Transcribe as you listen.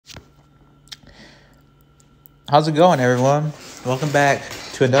How's it going, everyone? Welcome back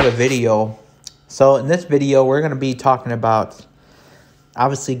to another video. So in this video, we're going to be talking about,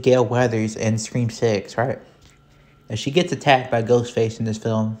 obviously, Gale Weathers in Scream 6, right? And she gets attacked by Ghostface in this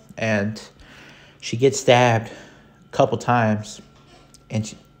film, and she gets stabbed a couple times,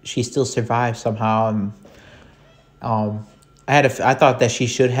 and she still survives somehow. And I thought that she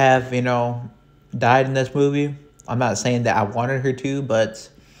should have, died in this movie. I'm not saying that I wanted her to, but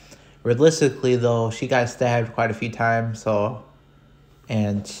realistically, though, she got stabbed quite a few times,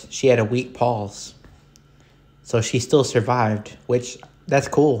 and she had a weak pulse. So she still survived, which, that's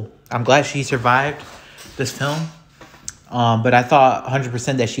cool. I'm glad she survived this film. But I thought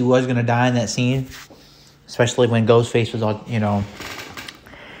 100% that she was going to die in that scene, especially when Ghostface was all,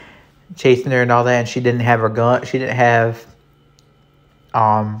 chasing her and all that, and she didn't have her gun. She didn't have,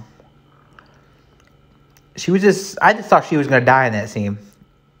 I just thought she was going to die in that scene.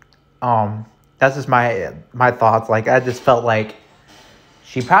 That's just my thoughts. Like, I just felt like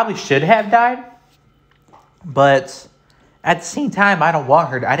she probably should have died, but at the same time, I didn't want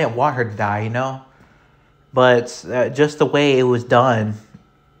her to die, But just the way it was done,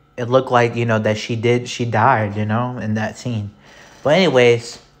 it looked like, that she died, in that scene. But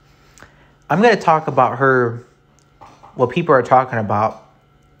anyways, I'm going to talk about her, what people are talking about.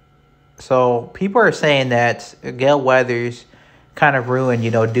 So people are saying that Gale Weathers kind of ruined,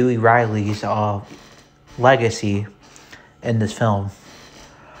 Dewey Riley's legacy in this film.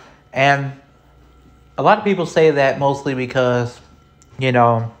 And a lot of people say that mostly because,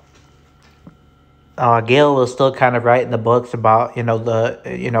 Gale was still kind of writing the books about,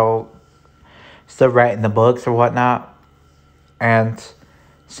 still writing the books or whatnot. And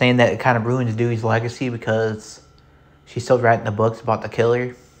saying that it kind of ruins Dewey's legacy because she's still writing the books about the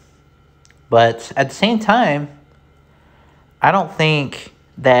killer. But at the same time, I don't think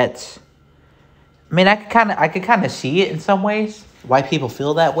that. I mean, I could kind of see it in some ways why people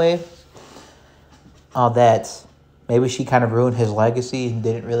feel that way. That maybe she kind of ruined his legacy and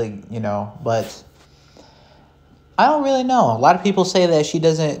didn't really, But I don't really know. A lot of people say that she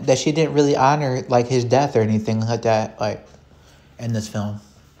didn't really honor like his death or anything like that, like in this film.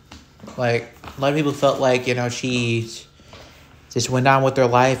 Like a lot of people felt like she just went on with her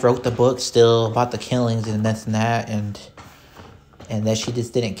life, wrote the book still about the killings and this and that, and that she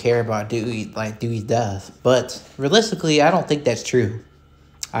just didn't care about Dewey's death. But realistically, I don't think that's true.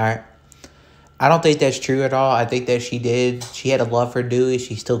 All right, I don't think that's true at all. I think that she did. She had a love for Dewey.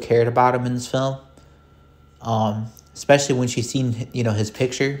 She still cared about him in this film. Especially when she seen his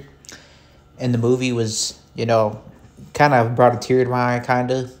picture in the movie was kind of brought a tear to my eye,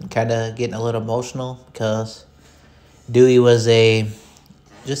 kind of getting a little emotional because Dewey was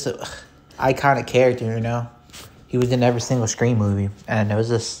just a iconic character, He was in every single Scream movie, and it was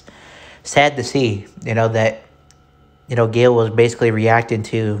just sad to see, that, Gale was basically reacting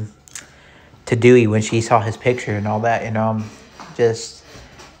to Dewey when she saw his picture and all that, just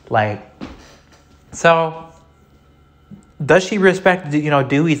like, so does she respect,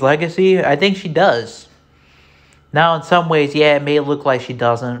 Dewey's legacy? I think she does. Now, in some ways, yeah, it may look like she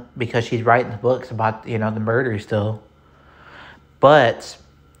doesn't because she's writing the books about, the murder still. But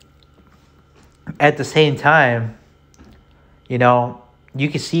at the same time, you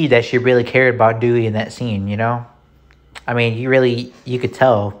can see that she really cared about Dewey in that scene, I mean, you could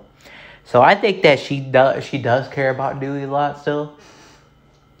tell. So I think that she does care about Dewey a lot still.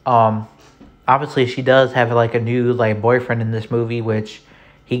 Obviously, she does have, like, a new, like, boyfriend in this movie, which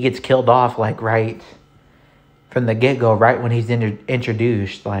he gets killed off, like, right from the get-go, right when he's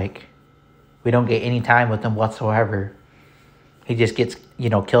introduced. Like, we don't get any time with him whatsoever. He just gets,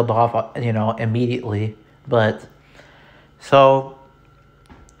 killed off, immediately. But, so,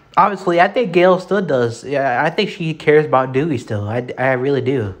 obviously, I think Gale still does. Yeah, I think she cares about Dewey still. I really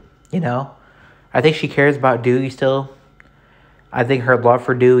do, I think she cares about Dewey still. I think her love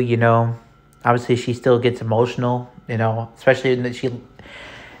for Dewey, obviously she still gets emotional, especially when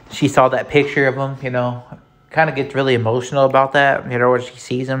she saw that picture of him, kind of gets really emotional about that, when she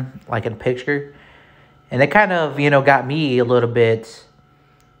sees him, like, in a picture. And it kind of, got me a little bit,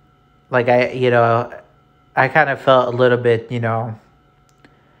 like, I kind of felt a little bit,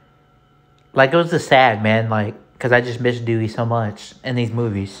 like, it was just sad, man, like, because I just miss Dewey so much in these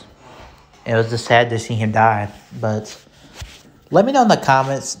movies. It was just sad to see him die. But let me know in the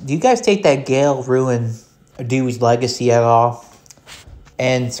comments, do you guys think that Gale ruined Dewey's legacy at all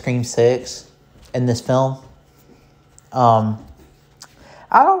in Scream 6 in this film? I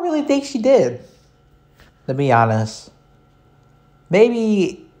don't really think she did, to be honest.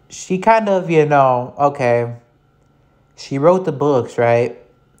 Maybe she kind of, okay, she wrote the books, right?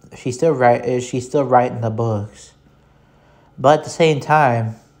 she's still writing the books. But at the same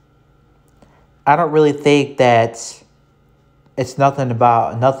time, I don't really think that it's nothing to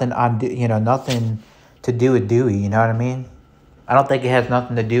do with Dewey. You know what I mean? I don't think it has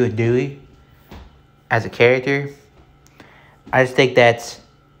nothing to do with Dewey as a character. I just think that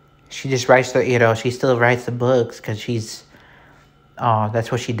she just writes she still writes the books because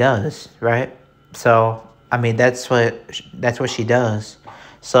that's what she does, right? So I mean that's what she does.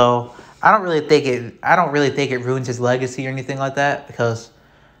 So I don't really think it ruins his legacy or anything like that, because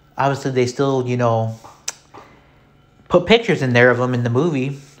obviously they still put pictures in there of him in the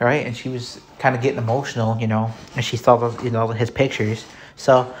movie, right? And she was kind of getting emotional, and she saw his pictures.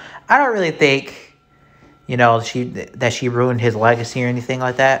 So I don't really think she ruined his legacy or anything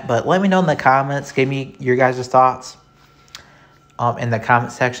like that. But let me know in the comments. Give me your guys' thoughts in the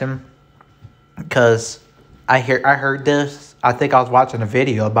comment section, because I heard this. I think I was watching a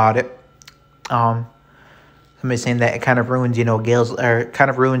video about it. Somebody saying that it kind of ruins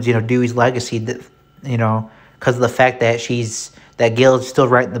Dewey's legacy, that because of the fact that Gail's still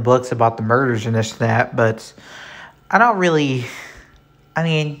writing the books about the murders and this and that. But I don't really. I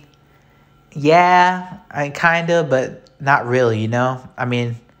mean, yeah, I kind of, but not really, I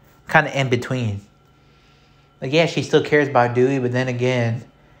mean, kind of in between. Like, yeah, she still cares about Dewey, but then again,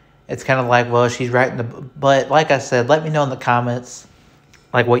 it's kind of like, well, she's writing But like I said, let me know in the comments,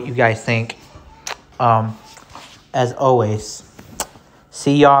 like, what you guys think. As always,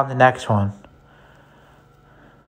 see y'all in the next one.